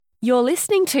You're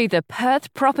listening to the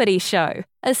Perth Property Show,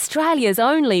 Australia's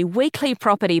only weekly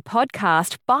property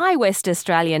podcast by West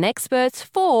Australian experts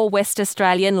for West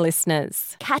Australian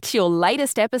listeners. Catch your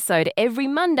latest episode every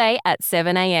Monday at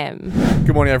 7 a.m.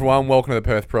 Good morning, everyone. Welcome to the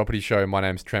Perth Property Show. My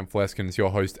name's Trent Fleskens,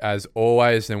 your host as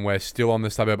always, and we're still on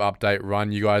the Suburb update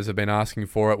run. You guys have been asking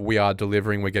for it. We are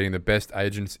delivering. We're getting the best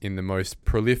agents in the most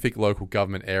prolific local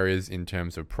government areas in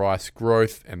terms of price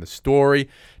growth and the story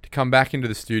to come back into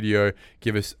the studio,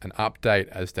 give us an update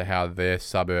as to how their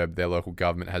suburb, their local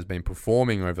government has been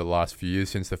performing over the last few years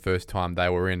since the first time they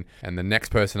were in. And the next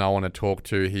person I want to talk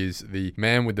to, he's the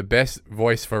man with the best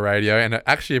voice for radio and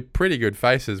actually a pretty good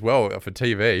face as well for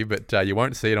TV, but you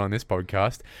won't see it on this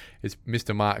podcast. It's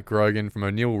Mr. Mark Grogan from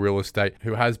O'Neill Real Estate,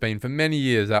 who has been for many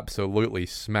years absolutely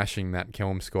smashing that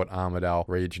Kelmscott Armadale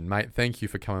region. Mate, thank you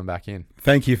for coming back in.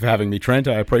 Thank you for having me, Trent.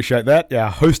 I appreciate that. Yeah,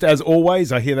 host as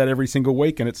always. I hear that every single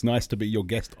week, and it's nice to be your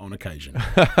guest on occasion.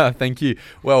 Thank you.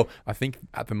 Well, I think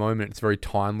at the moment it's very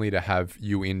timely to have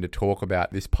you in to talk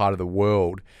about this part of the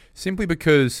world, simply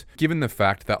because given the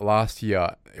fact that last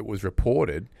year it was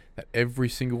reported that every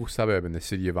single suburb in the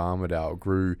City of Armadale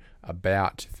grew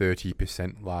about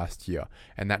 30% last year.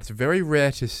 And that's very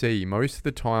rare to see. Most of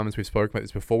the times we spoke about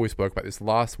this before, we spoke about this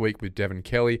last week with Devon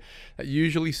Kelly, that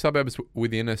usually suburbs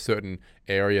within a certain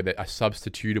area, that a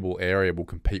substitutable area, will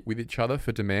compete with each other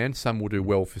for demand. Some will do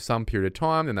well for some period of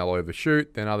time, then they'll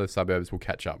overshoot, then other suburbs will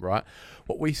catch up, right?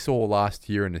 What we saw last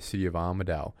year in the City of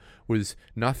Armadale was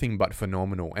nothing but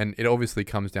phenomenal. And it obviously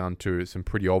comes down to some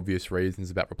pretty obvious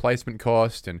reasons about replacement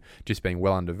cost and just being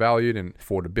well undervalued and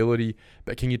affordability.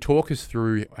 But can you talk us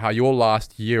through how your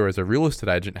last year as a real estate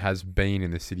agent has been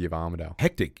in the City of Armadale?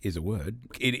 Hectic is a word.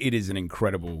 It is an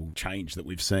incredible change that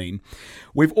we've seen.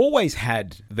 We've always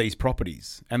had these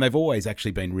properties, and they've always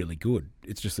actually been really good.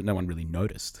 It's just that no one really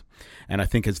noticed. And I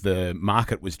think as the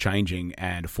market was changing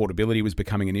and affordability was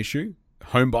becoming an issue,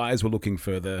 home buyers were looking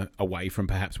further away from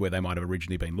perhaps where they might have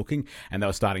originally been looking, and they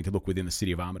were starting to look within the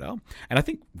City of Armadale. And I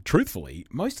think, truthfully,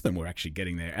 most of them were actually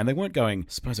getting there, and they weren't going,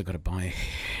 suppose I've got to buy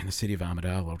in the City of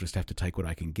Armadale, I'll just have to take what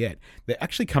I can get. They're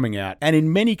actually coming out, and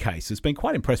in many cases, been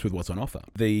quite impressed with what's on offer.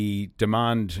 The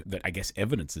demand that I guess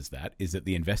evidences that is that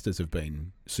the investors have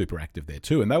been super active there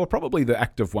too, and they were probably the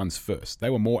active ones first.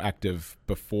 They were more active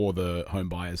before the home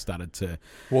buyers started to...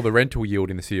 Well, the rental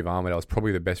yield in the City of Armadale is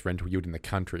probably the best rental yield in the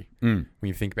country. When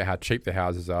you think about how cheap the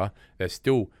houses are, they're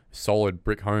still solid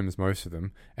brick homes, most of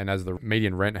them. And as the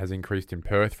median rent has increased in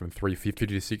Perth from $350 to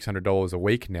 $600 a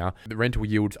week now, the rental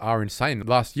yields are insane.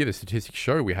 Last year, the statistics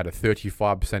show we had a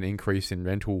 35% increase in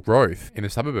rental growth in the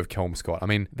suburb of Kelmscott. I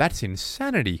mean, that's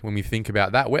insanity when we think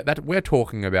about that. We're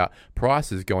talking about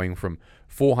prices going from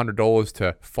 $400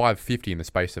 to $550 in the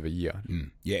space of a year.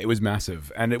 Yeah, it was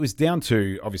massive. And it was down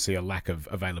to, obviously, a lack of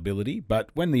availability. But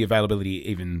when the availability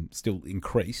even still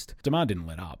increased, demand didn't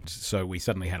let up. So we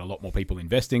suddenly had a lot more people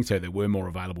investing. So there were more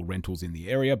available rentals in the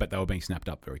area, but they were being snapped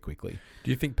up very quickly.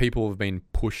 Do you think people have been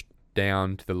pushed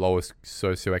down to the lowest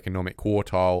socioeconomic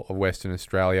quartile of Western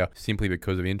Australia simply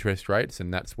because of interest rates,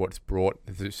 and that's what's brought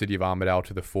the City of Armadale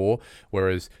to the fore?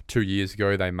 Whereas 2 years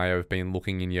ago, they may have been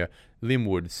looking in your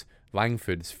Linwoods,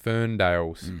 Langfords,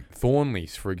 Ferndales,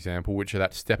 Thornleys, for example, which are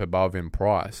that step above in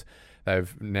price.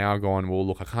 They've now gone, well,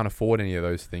 look, I can't afford any of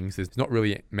those things. There's not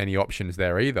really many options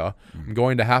there either. I'm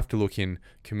going to have to look in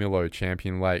Camillo,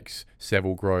 Champion Lakes,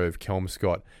 Seville Grove,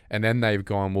 Kelmscott. And then they've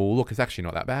gone, well, look, it's actually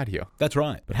not that bad here. That's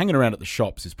right. But hanging around at the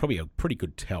shops is probably a pretty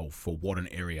good tell for what an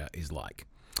area is like.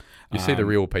 You see the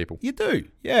real people. You do.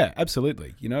 Yeah,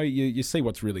 absolutely. You know, you see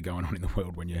what's really going on in the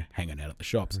world when you're hanging out at the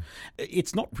shops.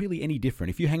 It's not really any different.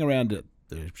 If you hang around at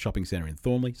the shopping centre in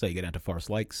Thornley, so you get down to Forest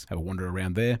Lakes, have a wander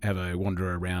around there, have a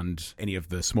wander around any of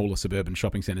the smaller suburban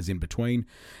shopping centres in between,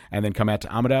 and then come out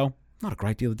to Armadale, not a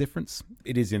great deal of difference.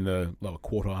 It is in the lower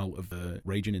quartile of the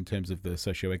region in terms of the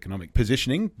socioeconomic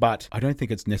positioning, but I don't think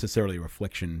it's necessarily a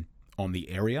reflection on the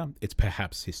area. It's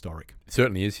perhaps historic. It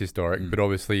certainly is historic, but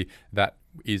obviously that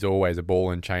is always a ball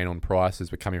and chain on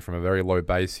prices. We're coming from a very low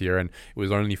base here, and it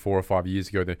was only 4 or 5 years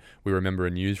ago that we remember a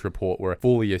news report where a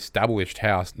fully established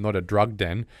house, not a drug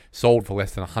den, sold for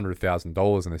less than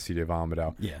 $100,000 in the City of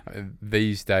Armadale. Yeah.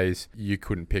 These days, you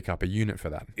couldn't pick up a unit for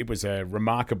that. It was a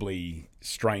remarkably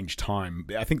strange time.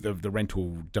 I think the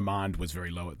rental demand was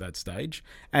very low at that stage,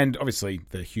 and obviously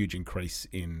the huge increase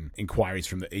in inquiries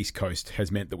from the East Coast has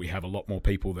meant that we have a lot more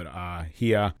people that are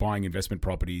here buying investment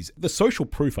properties. The social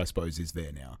proof, I suppose, is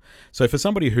there now. So for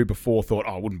somebody who before thought,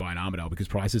 I wouldn't buy an Armadale because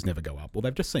prices never go up, well,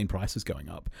 they've just seen prices going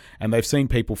up, and they've seen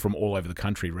people from all over the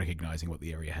country recognising what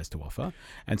the area has to offer,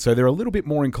 and so they're a little bit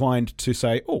more inclined to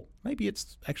say, oh, maybe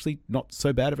it's actually not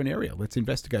so bad of an area. Let's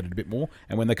investigate it a bit more.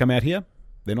 And when they come out here,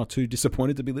 they're not too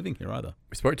disappointed to be living here either.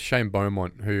 We spoke to Shane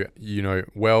Beaumont, who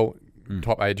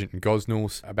top agent in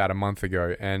Gosnells, about a month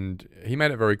ago, and he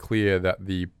made it very clear that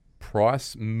the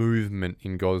price movement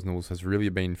in Gosnells has really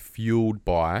been fueled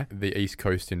by the East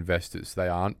Coast investors. They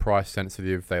aren't price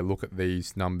sensitive. They look at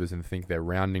these numbers and think they're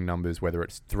rounding numbers, whether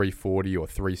it's 340 or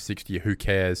 360, who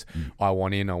cares? I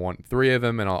want 3 of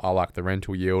them, and I like the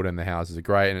rental yield, and the houses are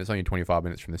great, and it's only 25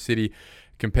 minutes from the city,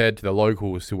 compared to the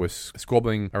locals who were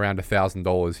squabbling around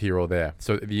 $1,000 here or there.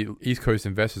 So the East Coast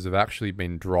investors have actually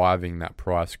been driving that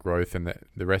price growth, and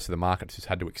the rest of the market just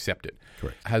had to accept it.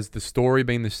 Correct. Has the story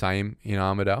been the same in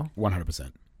Armadale?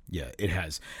 100%. Yeah, it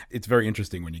has. It's very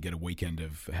interesting when you get a weekend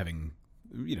of having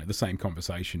the same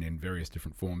conversation in various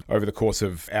different forms over the course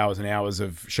of hours and hours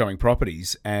of showing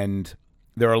properties, and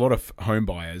there are a lot of home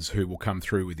buyers who will come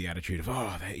through with the attitude of,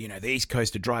 the East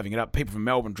Coast are driving it up. People from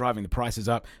Melbourne driving the prices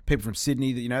up. People from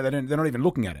Sydney, they're not even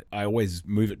looking at it. I always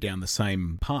move it down the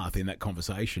same path in that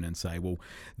conversation and say, well,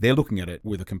 they're looking at it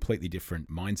with a completely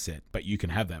different mindset, but you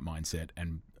can have that mindset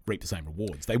and reap the same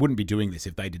rewards. They wouldn't be doing this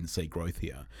if they didn't see growth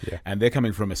here. Yeah. And they're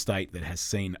coming from a state that has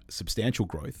seen substantial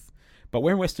growth. But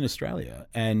we're in Western Australia,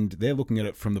 and they're looking at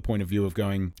it from the point of view of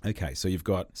going, okay, so you've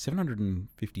got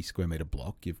 750 square metre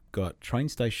block, you've got train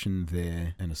station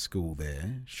there and a school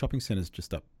there, shopping centres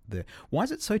just up there. Why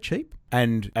is it so cheap?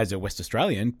 And as a West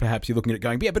Australian, perhaps you're looking at it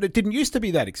going, yeah, but it didn't used to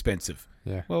be that expensive.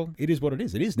 Yeah. Well, it is what it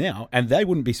is. It is now. And they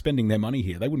wouldn't be spending their money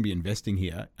here. They wouldn't be investing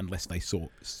here unless they saw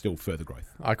still further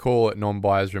growth. I call it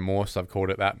non-buyer's remorse. I've called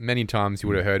it that many times. You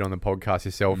would have heard on the podcast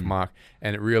yourself, Mark.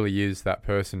 And it really is that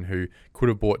person who could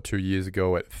have bought 2 years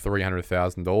ago at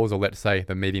 $300,000, or let's say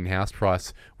the median house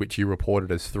price, which you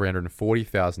reported as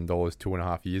 $340,000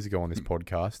 2.5 years ago on this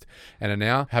podcast, and are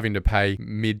now having to pay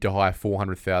mid to high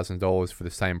 $400,000 for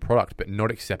the same product, but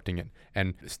not accepting it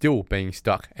and still being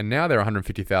stuck. And now they're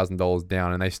 $150,000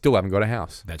 down and they still haven't got a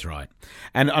house. That's right.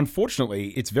 And unfortunately,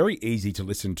 it's very easy to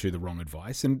listen to the wrong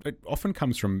advice, and it often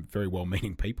comes from very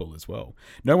well-meaning people as well.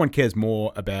 No one cares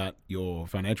more about your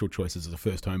financial choices as a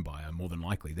first home buyer, more than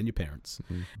likely, than your parents.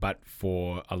 But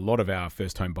for a lot of our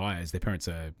first home buyers, their parents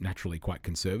are naturally quite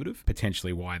conservative,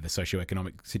 potentially why the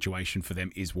socioeconomic situation for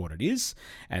them is what it is.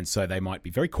 And so they might be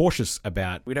very cautious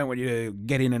about, we don't want you to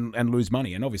get in and lose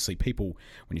money. And obviously people,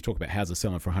 when you talk about houses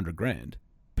selling for $100,000,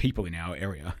 people in our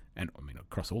area, and I mean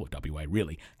across all of WA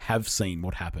really, have seen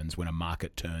what happens when a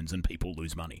market turns and people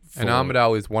lose money. And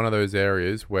Armadale is one of those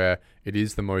areas where it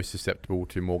is the most susceptible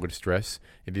to mortgage stress.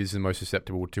 It is the most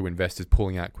susceptible to investors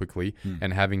pulling out quickly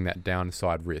and having that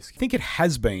downside risk. I think it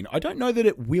has been. I don't know that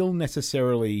it will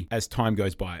necessarily as time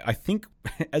goes by. I think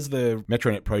as the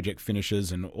Metronet project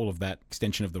finishes and all of that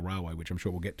extension of the railway, which I'm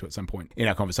sure we'll get to at some point in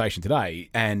our conversation today,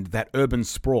 and that urban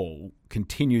sprawl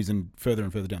continues and further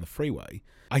down the freeway,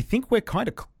 I think we're kind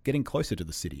of getting closer to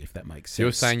the city, if that makes sense.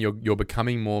 You're saying you're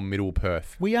becoming more middle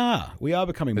Perth. We are becoming more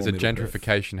middle Perth. There's a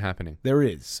gentrification happening. There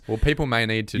is. Well, people may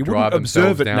need to drive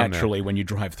themselves down there. You wouldn't observe it naturally when you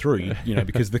drive through,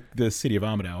 because the City of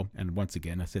Armadale, and once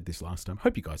again, I said this last time,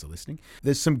 hope you guys are listening,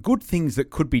 there's some good things that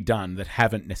could be done that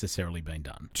haven't necessarily been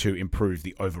done to improve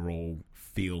the overall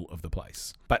feel of the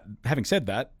place. But having said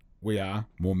that, we are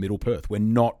more middle Perth. We're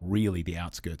not really the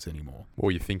outskirts anymore.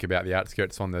 Well, you think about the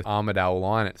outskirts on the Armadale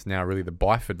line, it's now really the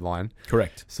Byford line.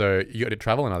 Correct. So you got to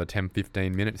travel another 10,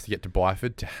 15 minutes to get to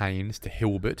Byford, to Haynes, to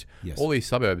Hilbert, all these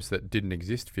suburbs that didn't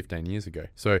exist 15 years ago.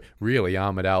 So really,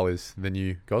 Armadale is the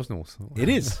new Gosnells. It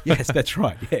is. Yes, that's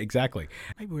right. Yeah, exactly.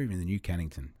 Maybe we're even the new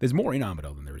Cannington. There's more in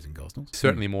Armadale than there is in Gosnells.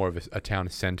 Certainly more of a town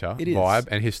centre vibe,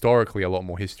 and historically a lot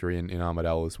more history in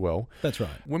Armadale as well. That's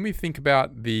right. When we think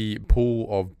about the pool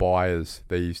of buyers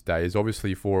these days,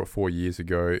 obviously 4 years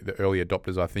ago, the early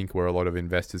adopters, I think, were a lot of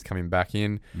investors coming back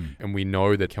in, and we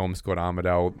know that Kelmscott,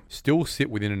 Armadale still sit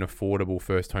within an affordable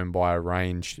first home buyer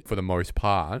range for the most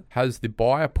part. Has the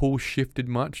buyer pool shifted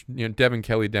much? Devon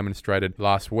Kelly demonstrated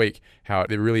last week how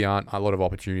there really aren't a lot of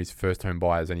opportunities for first home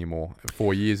buyers anymore.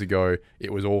 4 years ago,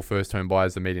 it was all first home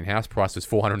buyers. The median house price was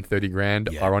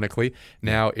 $430,000, ironically.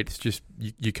 Now it's just,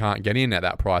 you can't get in at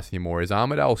that price anymore. Is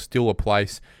Armadale still a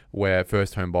place where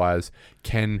first home buyers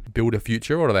can build a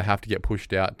future, or do they have to get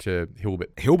pushed out to Hilbert?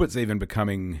 Hilbert's even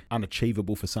becoming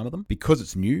unachievable for some of them because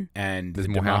it's new, and there's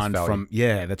the more demand house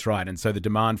value. That's right. And so the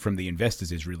demand from the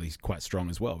investors is really quite strong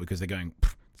as well, because they're going,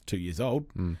 it's 2 years old,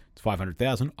 it's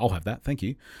 $500,000, I'll have that, thank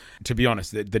you. To be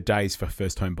honest, the days for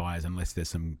first home buyers, unless there's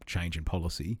some change in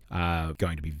policy, are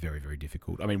going to be very, very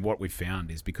difficult. I mean, what we've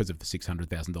found is because of the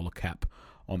 $600,000 cap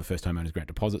on the First Homeowners Grant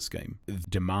Deposit Scheme, the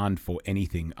demand for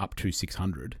anything up to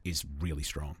 600 is really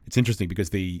strong. It's interesting because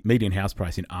the median house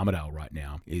price in Armadale right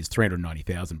now is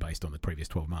 390,000 based on the previous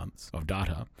 12 months of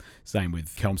data. Same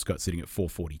with Kelmscott sitting at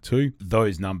 442.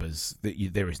 Those numbers,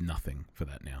 there is nothing for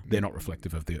that now. They're not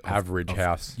reflective of the average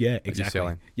house. Yeah, that you're exactly.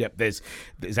 selling. Yep, there's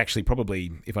actually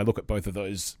probably, if I look at both of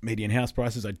those median house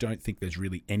prices, I don't think there's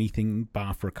really anything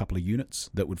bar for a couple of units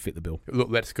that would fit the bill. Look,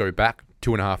 let's go back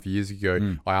 2.5 years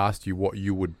ago. I asked you what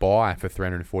you would buy for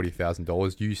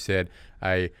 $340,000. You said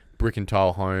a brick and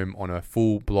tile home on a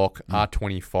full block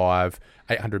R25,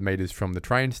 800 metres from the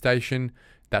train station.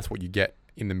 That's what you get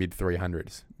in the mid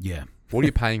 300s. Yeah. What are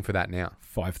you paying for that now?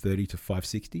 530 to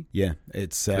 560. Yeah,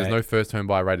 it's There's no first home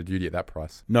buyer rated duty at that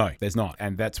price. No, there's not,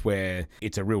 and that's where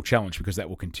it's a real challenge because that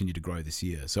will continue to grow this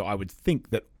year. So I would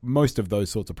think that most of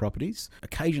those sorts of properties,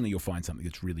 occasionally you'll find something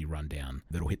that's really run down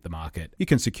that'll hit the market. You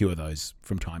can secure those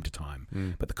from time to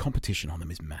time, but the competition on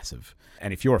them is massive.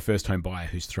 And if you're a first home buyer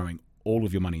who's throwing all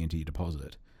of your money into your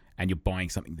deposit, and you're buying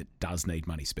something that does need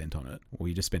money spent on it, well,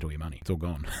 you just spent all your money. It's all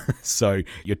gone. So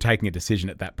you're taking a decision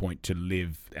at that point to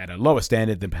live at a lower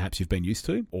standard than perhaps you've been used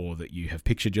to or that you have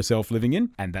pictured yourself living in.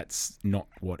 And that's not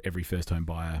what every first-home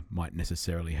buyer might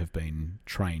necessarily have been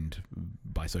trained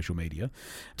by social media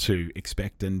to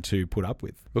expect and to put up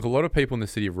with. Look, a lot of people in the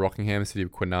city of Rockingham, the city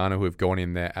of Kwinana, who have gone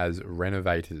in there as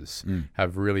renovators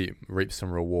have really reaped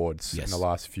some rewards in the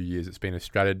last few years. It's been a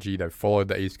strategy. They've followed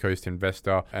the East Coast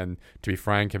investor and, to be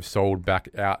frank, have sold back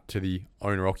out to the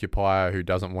owner-occupier who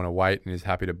doesn't want to wait and is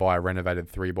happy to buy a renovated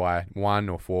 3x1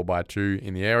 or 4x2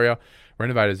 in the area.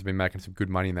 Renovators have been making some good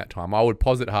money in that time. I would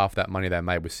posit half that money they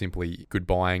made was simply good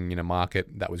buying in a market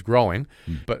that was growing.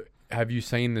 But have you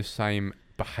seen the same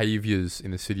behaviours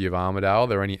in the city of Armadale? Are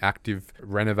there any active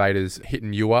renovators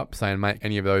hitting you up saying, make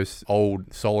any of those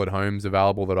old solid homes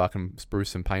available that I can spruce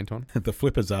some paint on? The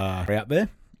flippers are out there,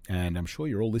 and I'm sure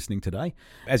you're all listening today,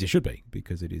 as you should be,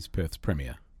 because it is Perth's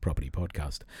premier property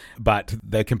podcast. But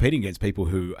they're competing against people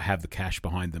who have the cash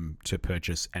behind them to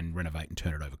purchase and renovate and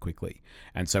turn it over quickly.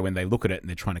 And so when they look at it and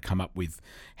they're trying to come up with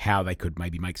how they could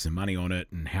maybe make some money on it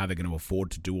and how they're going to afford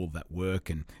to do all that work,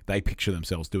 and they picture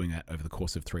themselves doing that over the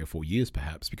course of 3 or 4 years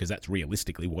perhaps, because that's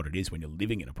realistically what it is when you're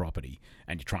living in a property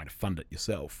and you're trying to fund it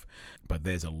yourself. But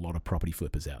there's a lot of property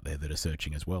flippers out there that are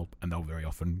searching as well, and they'll very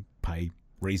often pay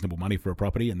reasonable money for a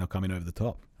property and they'll come in over the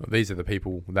top. Well, these are the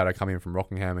people that are coming from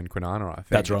Rockingham and Kwinana, I think.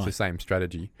 That's right. It's the same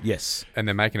strategy. Yes. And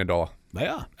they're making $1. They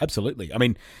are, absolutely. I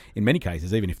mean, in many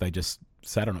cases, even if they just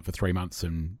sat on it for 3 months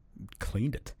and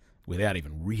cleaned it without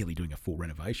even really doing a full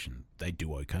renovation, they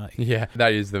do okay. Yeah,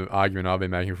 that is the argument I've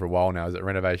been making for a while now, is that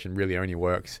renovation really only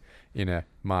works in a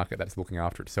market that's looking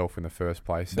after itself in the first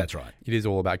place. That's right. It is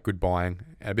all about good buying,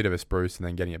 a bit of a spruce, and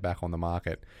then getting it back on the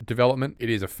market. Development, it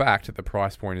is a fact that the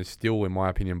price point is still, in my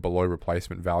opinion, below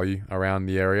replacement value around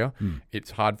the area.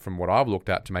 It's hard from what I've looked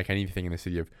at to make anything in the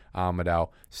city of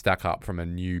Armadale stack up from a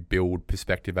new build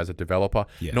perspective as a developer,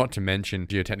 not to mention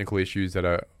geotechnical issues that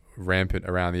are rampant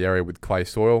around the area with clay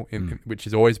soil, which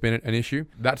has always been an issue.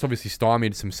 That's obviously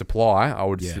stymied some supply, I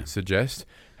would suggest.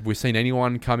 Have we seen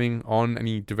anyone coming on,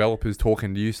 any developers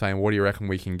talking to you saying, what do you reckon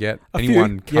we can get?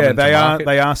 Anyone coming to market?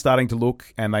 They are starting to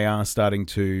look, and they are starting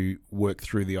to work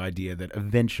through the idea that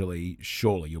eventually,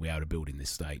 surely you'll be able to build in this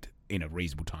state in a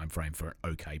reasonable time frame for an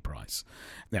okay price.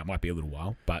 Now, it might be a little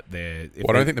while, but I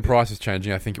don't think the price is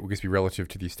changing. I think it will just be relative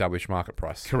to the established market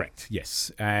price. Correct,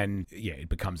 yes. And yeah, it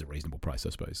becomes a reasonable price, I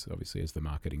suppose, obviously, as the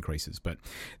market increases. But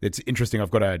it's interesting.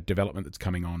 I've got a development that's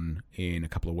coming on in a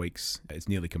couple of weeks. It's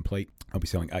nearly complete. I'll be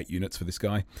selling 8 units for this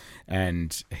guy.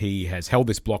 And he has held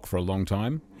this block for a long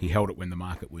time. He held it when the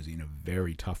market was in a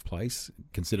very tough place,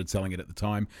 considered selling it at the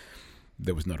time.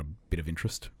 There was not a bit of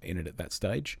interest in it at that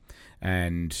stage.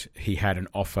 And he had an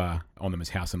offer on them as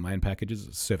house and land packages,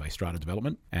 survey strata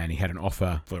development. And he had an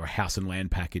offer for a house and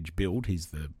land package build. He's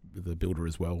the builder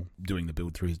as well, doing the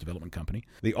build through his development company.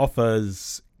 The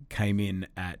offers came in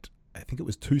at, I think it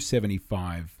was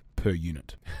 $275 per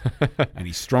unit. And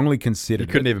he strongly considered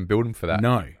You couldn't even build them for that.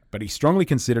 No, but he strongly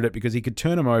considered it because he could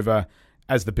turn them over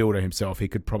as the builder himself. He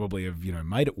could probably have,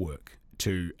 made it work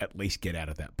to at least get out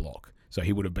of that block. So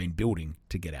he would have been building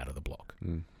to get out of the block.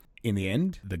 In the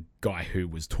end, the guy who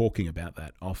was talking about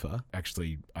that offer,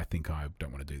 actually, I think I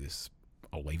don't want to do this.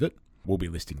 I'll leave it. We'll be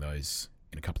listing those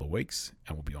in a couple of weeks,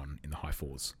 and we'll be on in the high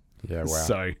 4s. Yeah, wow.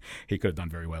 So he could have done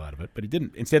very well out of it, but he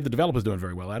didn't. Instead, the developer's doing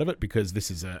very well out of it because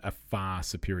this is a far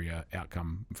superior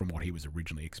outcome from what he was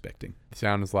originally expecting.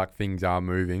 Sounds like things are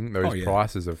moving. Those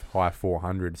prices of high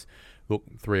 400s look,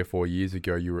 3 or 4 years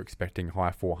ago, you were expecting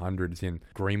high 400s in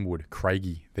Greenwood,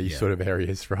 Craigie, these sort of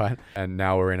areas, right? And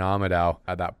now we're in Armadale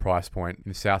at that price point. In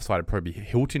the south side, it'd probably be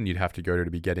Hilton you'd have to go to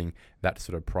be getting that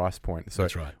sort of price point. So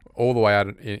that's right. All the way out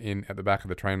in at the back of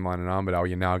the train line in Armadale,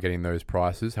 you're now getting those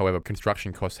prices. However,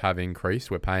 construction costs have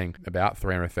increased. We're paying about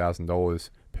 $300,000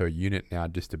 per unit now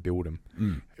just to build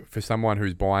them. For someone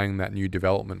who's buying that new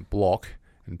development block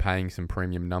and paying some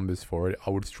premium numbers for it, I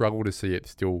would struggle to see it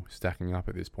still stacking up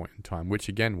at this point in time, which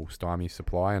again will stymie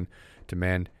supply and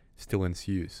demand still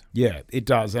ensues. Yeah, it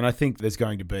does. And I think there's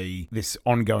going to be this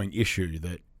ongoing issue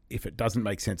that if it doesn't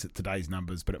make sense at today's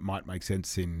numbers, but it might make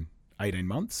sense in 18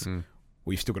 months,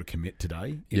 we've still got to commit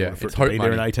today in order for it to be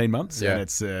there in 18 months. Yeah.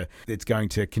 And it's going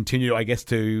to continue, I guess,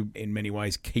 to, in many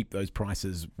ways, keep those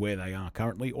prices where they are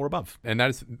currently or above. And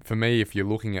that is, for me, if you're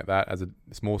looking at that as a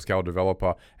small-scale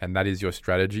developer and that is your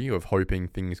strategy of hoping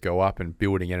things go up and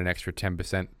building in an extra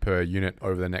 10% per unit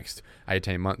over the next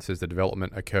 18 months as the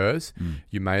development occurs,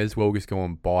 you may as well just go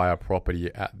and buy a property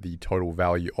at the total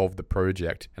value of the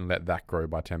project and let that grow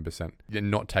by 10% and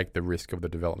not take the risk of the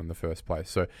development in the first place.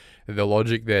 So the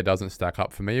logic there doesn't stack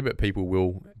up for me, but people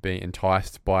will be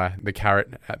enticed by the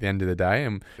carrot at the end of the day.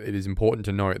 And it is important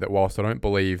to note that whilst I don't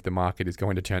believe the market is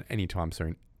going to turn anytime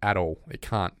soon at all, it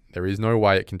can't. There is no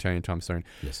way it can turn anytime soon.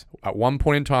 Yes. At one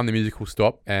point in time, the music will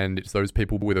stop, and it's those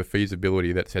people with a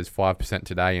feasibility that says 5%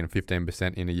 today and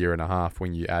 15% in a year and a half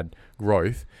when you add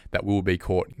growth that will be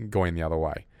caught going the other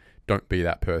way. Don't be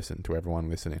that person to everyone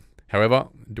listening. However,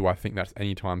 do I think that's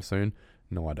anytime soon?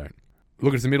 No, I don't.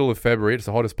 Look, it's the middle of February. It's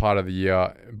the hottest part of the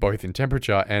year, both in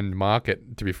temperature and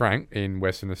market, to be frank, in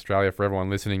Western Australia for everyone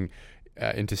listening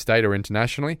interstate or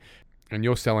internationally. And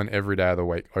you're selling every day of the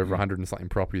week, over 100 and something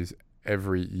properties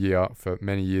every year for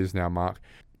many years now, Mark.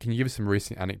 Can you give us some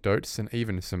recent anecdotes and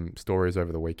even some stories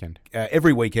over the weekend?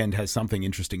 Every weekend has something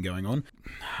interesting going on.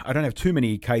 I don't have too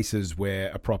many cases where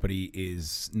a property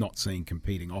is not seeing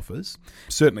competing offers.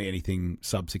 Certainly anything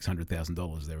sub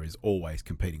 $600,000, there is always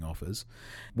competing offers.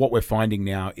 What we're finding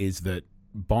now is that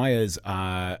buyers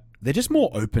they're just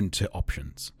more open to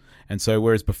options. And so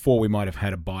whereas before we might have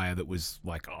had a buyer that was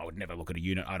like, oh, I would never look at a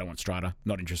unit, I don't want strata,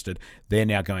 not interested. They're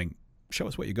now going, show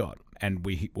us what you got. And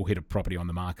we'll hit a property on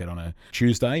the market on a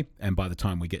Tuesday. And by the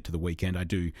time we get to the weekend, I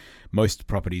do most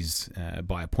properties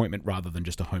by appointment rather than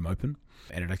just a home open.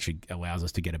 And it actually allows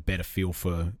us to get a better feel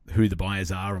for who the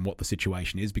buyers are and what the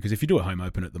situation is. Because if you do a home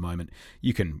open at the moment,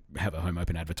 you can have a home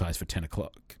open advertised for 10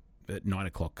 o'clock. At 9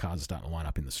 o'clock, cars are starting to line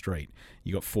up in the street.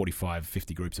 You got 45,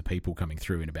 50 groups of people coming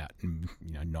through in about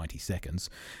 90 seconds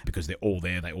because they're all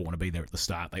there. They all want to be there at the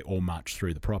start. They all march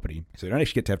through the property. So you don't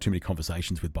actually get to have too many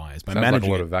conversations with buyers. Sounds like a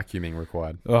lot of vacuuming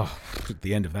required. Oh, at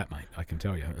the end of that, mate, I can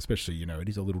tell you. Especially, it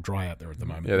is a little dry out there at the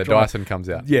moment. Yeah, the Dyson comes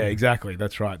out. Yeah, exactly.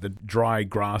 That's right. The dry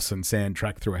grass and sand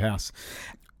track through a house.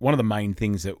 One of the main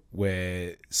things that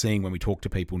we're seeing when we talk to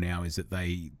people now is that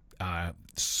they are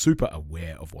super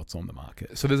aware of what's on the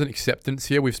market. So there's an acceptance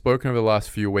here. We've spoken over the last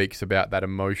few weeks about that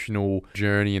emotional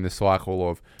journey in the cycle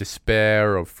of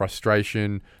despair, of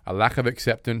frustration, a lack of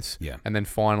acceptance, and then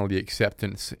finally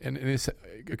acceptance. And this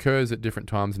occurs at different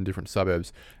times in different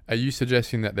suburbs. Are you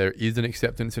suggesting that there is an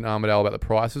acceptance in Armadale about the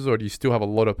prices, or do you still have a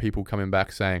lot of people coming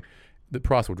back saying the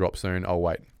price will drop soon, I'll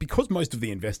wait? Because most of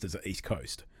the investors are East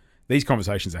Coast, these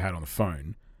conversations are had on the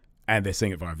phone, and they're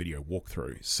seeing it via video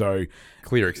walkthrough. So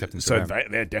clear acceptance. So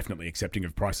they're definitely accepting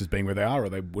of prices being where they are, or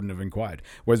they wouldn't have inquired.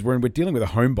 Whereas when we're dealing with a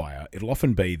home buyer, it'll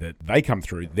often be that they come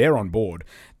through, they're on board,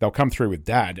 they'll come through with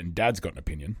dad, and dad's got an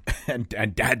opinion,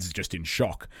 and dad's just in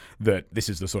shock that this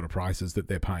is the sort of prices that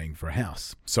they're paying for a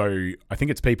house. So I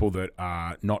think it's people that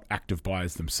are not active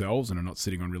buyers themselves and are not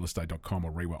sitting on realestate.com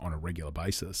or REWA on a regular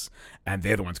basis, and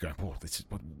they're the ones going, oh,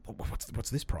 what's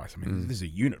this price? I mean, this is a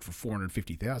unit for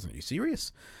 $450,000. Are you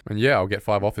serious? And yeah, I'll get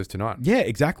 5 offers tonight. Yeah,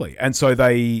 exactly. And so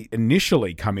they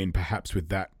initially come in perhaps with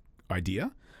that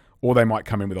idea, or they might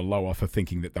come in with a low offer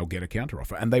thinking that they'll get a counter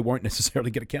offer, and they won't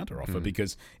necessarily get a counter offer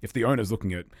because if the owner's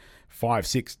looking at 5,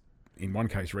 6, in one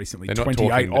case recently,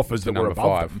 28 offers that were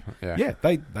above them,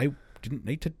 they didn't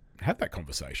need to have that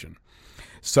conversation.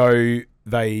 So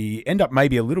they end up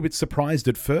maybe a little bit surprised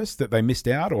at first that they missed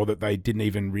out, or that they didn't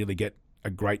even really get a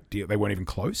great deal. They weren't even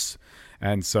close.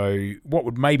 And so what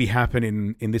would maybe happen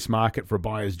in this market for a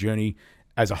buyer's journey,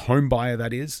 as a home buyer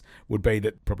that is, would be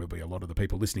that probably a lot of the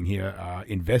people listening here are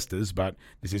investors, but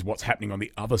this is what's happening on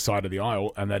the other side of the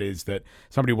aisle, and that is that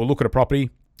somebody will look at a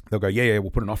property, they'll go, yeah, we'll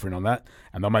put an offer in on that,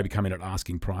 and they'll maybe come in at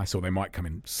asking price, or they might come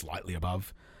in slightly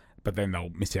above, but then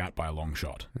they'll miss out by a long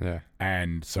shot. Yeah.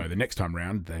 And so the next time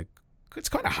round, they're it's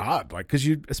kind of hard, like, because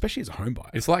you, especially as a home buyer.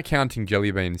 It's like counting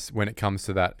jelly beans when it comes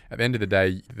to that. At the end of the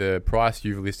day, the price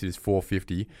you've listed is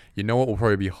 $450. You know it will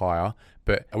probably be higher,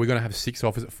 but are we going to have 6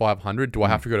 offers at $500? Do I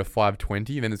have to go to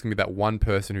 $520? Then there's going to be that one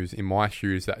person who's in my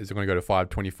shoes that is going to go to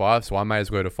 $525, so I may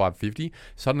as well go to $550.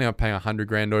 Suddenly I'm paying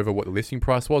 $100,000 over what the listing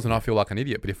price was, and I feel like an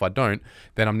idiot. But if I don't,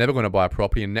 then I'm never going to buy a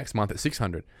property in next month at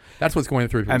 $600. That's what's going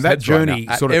through people's and that heads journey right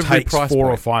now, sort of takes 4 point.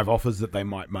 or 5 offers that they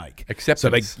might make.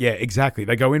 Acceptance. So exactly.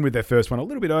 They go in with their first one a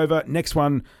little bit over. Next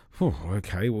one,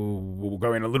 okay, we'll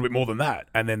go in a little bit more than that.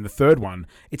 And then the third one,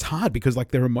 it's hard because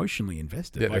like they're emotionally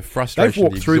invested. Yeah, like, the frustration,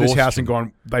 they've walked through this house exhaustion. and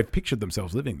gone, they've pictured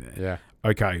themselves living there. Yeah.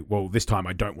 Okay, well, this time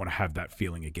I don't want to have that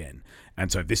feeling again.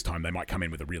 And so this time they might come in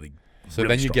with a really So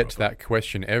then you get to that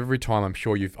question every time. I'm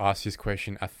sure you've asked this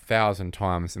question 1,000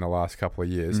 times in the last couple of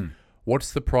years.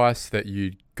 What's the price that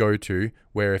you go to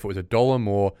where if it was $1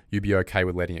 more, you'd be okay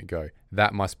with letting it go?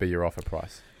 That must be your offer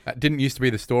price. That didn't used to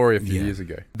be the story a few years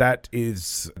ago. That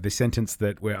is the sentence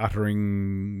that we're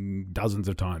uttering dozens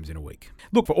of times in a week.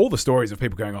 Look, for all the stories of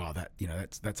people going,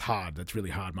 that's hard. That's really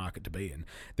hard market to be in.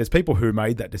 There's people who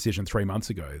made that decision 3 months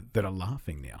ago that are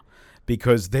laughing now.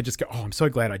 Because they're just I'm so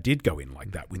glad I did go in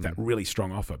like that with that really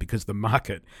strong offer because the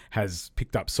market has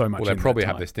picked up so much. Well, they probably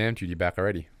have their stamp duty back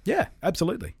already. Yeah,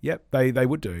 absolutely. Yep, they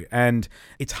would do. And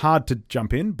it's hard to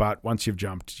jump in, but once you've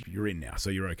jumped, you're in now, so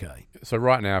you're okay. So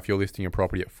right now, if you're listing a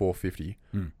property at $450,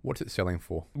 what's it selling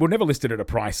for? We'll never list it at a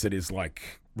price that is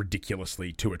like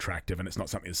ridiculously too attractive and it's not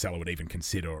something the seller would even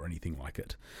consider or anything like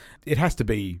it. It has to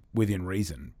be within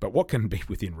reason. But what can be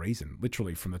within reason?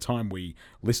 Literally from the time we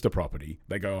list a property,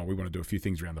 they go, we want to do a few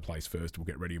things around the place first. We'll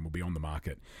get ready and we'll be on the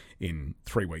market in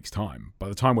 3 weeks' time. By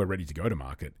the time we're ready to go to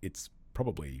market, it's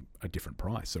probably a different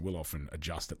price. So we'll often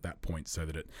adjust at that point so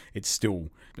that it's still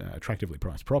attractively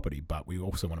priced property, but we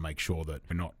also want to make sure that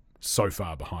we're not so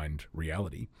far behind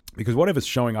reality. Because whatever's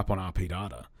showing up on RP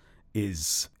data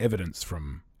is evidence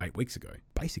from 8 weeks ago,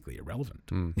 basically irrelevant.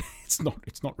 It's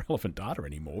not relevant data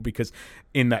anymore because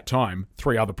in that time,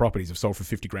 3 other properties have sold for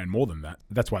 $50,000 more than that.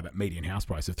 That's why that median house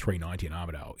price of $390 in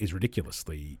Armadale is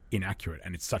ridiculously inaccurate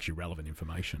and it's such irrelevant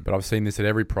information. But I've seen this at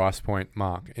every price point,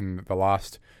 Mark, in the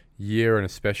last year and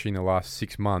especially in the last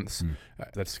 6 months.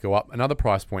 Let's go up another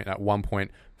price point at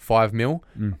 1.5 mil.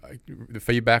 The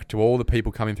feedback to all the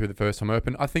people coming through the first time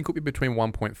open, I think it'll be between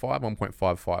 1.5,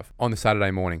 1.55 on the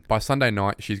Saturday morning. By Sunday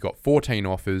night, she's got 14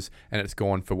 offers and it's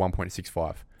gone for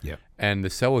 1.65. Yeah. And the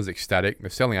seller's ecstatic.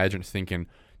 The selling agent's thinking,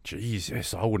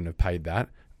 Jesus, I wouldn't have paid that.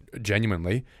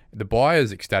 Genuinely. The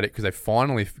buyer's ecstatic because they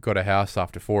finally got a house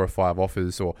after 4 or 5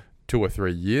 offers or 2 or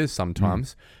 3 years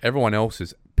sometimes. Everyone else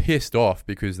is pissed off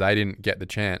because they didn't get the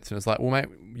chance. And it's like, well, mate,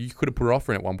 you could have put an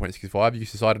offer in at 1.65. You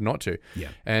decided not to. Yeah.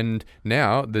 And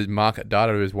now the market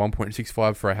data is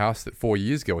 1.65 for a house that 4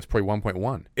 years ago was probably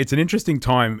 1.1. It's an interesting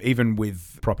time, even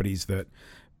with properties that,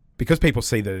 because people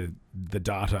see the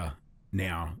data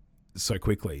now so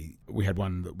quickly. We had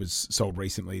one that was sold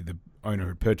recently. The owner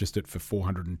had purchased it for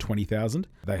 $420,000.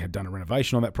 They had done a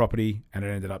renovation on that property and it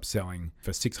ended up selling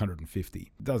for $650,000.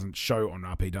 It doesn't show on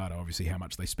RP data, obviously, how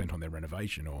much they spent on their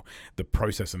renovation or the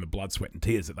process and the blood, sweat and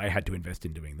tears that they had to invest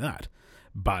in doing that.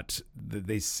 But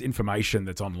this information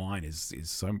that's online is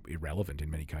so irrelevant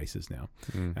in many cases now.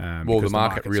 Well, the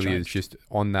market really is just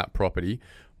on that property.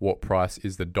 What price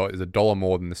is $1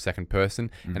 more than the second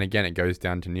person? And again, it goes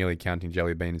down to nearly counting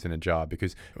jelly beans in a jar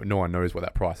because no one knows what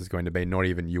that price is going to be, not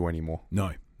even you anymore.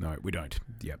 No, we don't.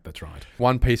 Yep, that's right.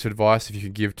 One piece of advice, if you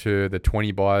could give to the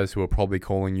 20 buyers who are probably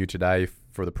calling you today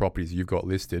for the properties you've got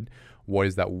listed, what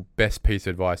is that best piece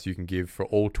of advice you can give for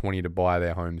all 20 to buy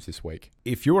their homes this week?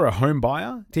 If you're a home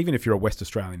buyer, even if you're a West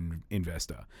Australian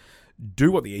investor,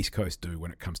 do what the East Coast do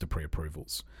when it comes to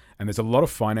pre-approvals. And there's a lot of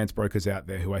finance brokers out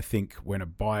there who I think when a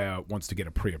buyer wants to get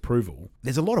a pre-approval,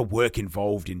 there's a lot of work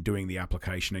involved in doing the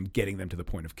application and getting them to the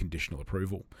point of conditional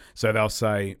approval. So they'll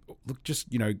say, look, just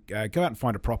go out and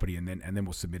find a property and then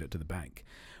we'll submit it to the bank.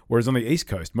 Whereas on the East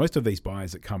Coast, most of these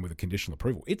buyers that come with a conditional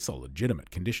approval, it's a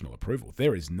legitimate conditional approval.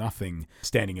 There is nothing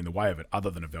standing in the way of it other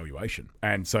than a valuation.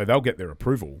 And so they'll get their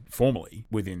approval formally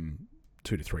within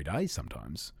 2 to 3 days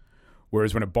sometimes.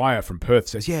 Whereas when a buyer from Perth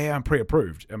says, yeah, I'm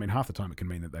pre-approved, I mean, half the time it can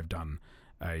mean that they've done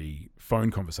a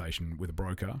phone conversation with a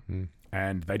broker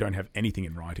and they don't have anything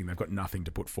in writing. They've got nothing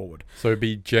to put forward. So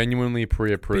be genuinely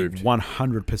pre-approved. Be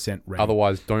 100% ready.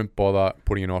 Otherwise, don't bother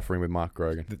putting an offer in with Mark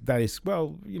Grogan. That is,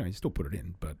 well, you still put it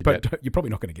in, but you're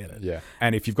probably not going to get it. Yeah.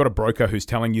 And if you've got a broker who's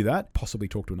telling you that, possibly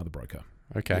talk to another broker.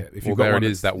 Okay. Yeah, well, there it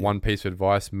is, that one piece of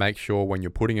advice. Make sure when you're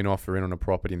putting an offer in on a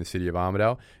property in the City of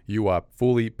Armadale, you are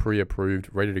fully pre-approved,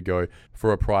 ready to go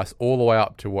for a price all the way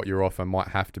up to what your offer might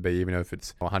have to be, even if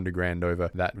it's $100,000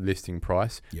 over that listing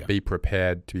price. Yeah. Be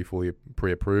prepared to be fully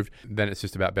pre-approved. Then it's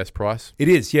just about best price. It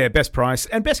is, yeah, best price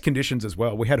and best conditions as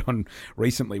well. We had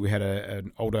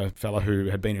an older fella who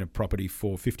had been in a property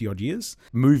for 50 odd years.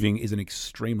 Moving is an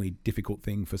extremely difficult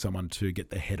thing for someone to get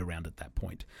their head around at that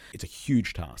point. It's a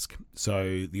huge task.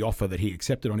 So the offer that he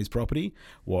accepted on his property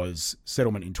was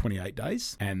settlement in 28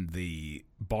 days, and the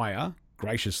buyer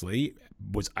graciously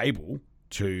was able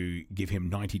to give him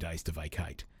 90 days to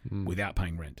vacate without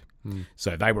paying rent.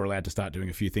 So they were allowed to start doing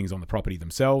a few things on the property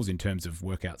themselves in terms of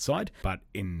work outside, but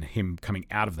in him coming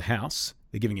out of the house,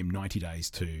 they're giving him 90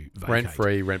 days to vacate.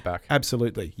 Rent-free, rent back.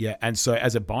 Absolutely, yeah. And so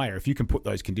as a buyer, if you can put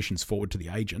those conditions forward to the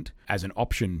agent as an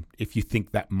option, if you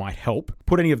think that might help,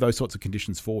 put any of those sorts of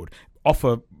conditions forward.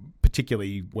 Offer,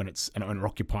 particularly when it's an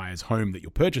owner-occupier's home that you're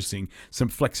purchasing, some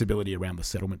flexibility around the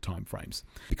settlement timeframes.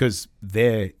 Because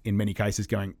they're, in many cases,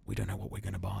 going, we don't know what we're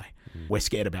going to buy. We're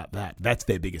scared about that. That's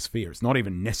their biggest fear. It's not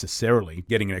even necessarily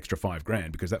getting an extra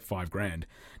 $5,000, because that $5,000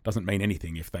 doesn't mean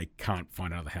anything if they can't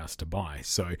find another house to buy.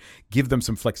 So give them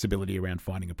some flexibility around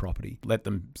finding a property. Let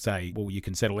them say, well, you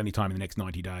can settle anytime in the next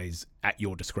 90 days at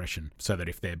your discretion, so that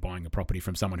if they're buying a property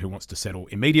from someone who wants to settle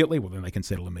immediately, well, then they can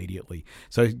settle immediately.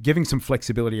 So giving some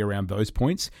flexibility around those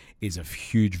points is of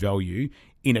huge value,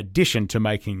 in addition to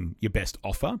making your best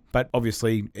offer. But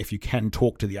obviously, if you can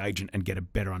talk to the agent and get a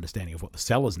better understanding of what the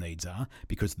seller's needs are,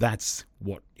 because that's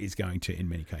what is going to, in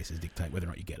many cases, dictate whether or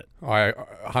not you get it. I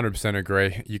 100%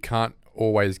 agree. You can't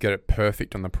always get it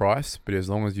perfect on the price, but as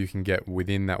long as you can get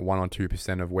within that 1 or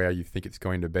 2% of where you think it's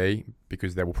going to be,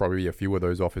 because there will probably be a few of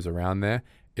those offers around there,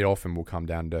 it often will come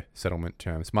down to settlement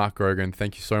terms. Mark Grogan,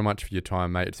 thank you so much for your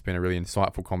time, mate. It's been a really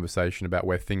insightful conversation about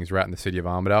where things are at in the City of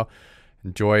Armadale.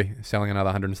 Enjoy selling another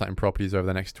 100 and something properties over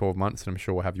the next 12 months, and I'm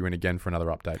sure we'll have you in again for another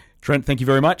update. Trent, thank you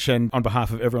very much. And on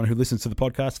behalf of everyone who listens to the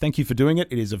podcast, thank you for doing it.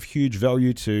 It is of huge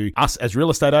value to us as real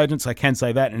estate agents. I can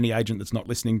say that. Any agent that's not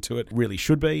listening to it really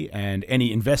should be. And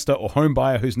any investor or home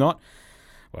buyer who's not,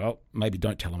 well, maybe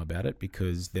don't tell them about it,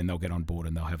 because then they'll get on board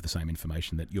and they'll have the same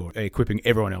information that you're equipping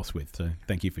everyone else with. So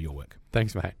thank you for your work.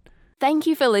 Thanks, mate. Thank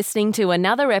you for listening to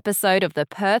another episode of the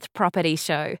Perth Property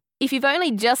Show. If you've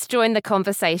only just joined the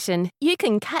conversation, you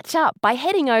can catch up by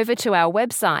heading over to our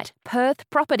website,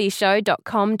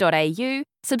 perthpropertyshow.com.au,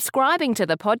 subscribing to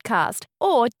the podcast,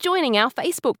 or joining our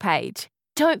Facebook page.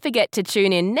 Don't forget to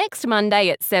tune in next Monday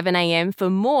at 7 a.m. for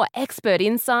more expert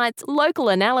insights, local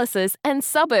analysis, and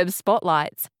suburb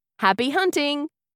spotlights. Happy hunting!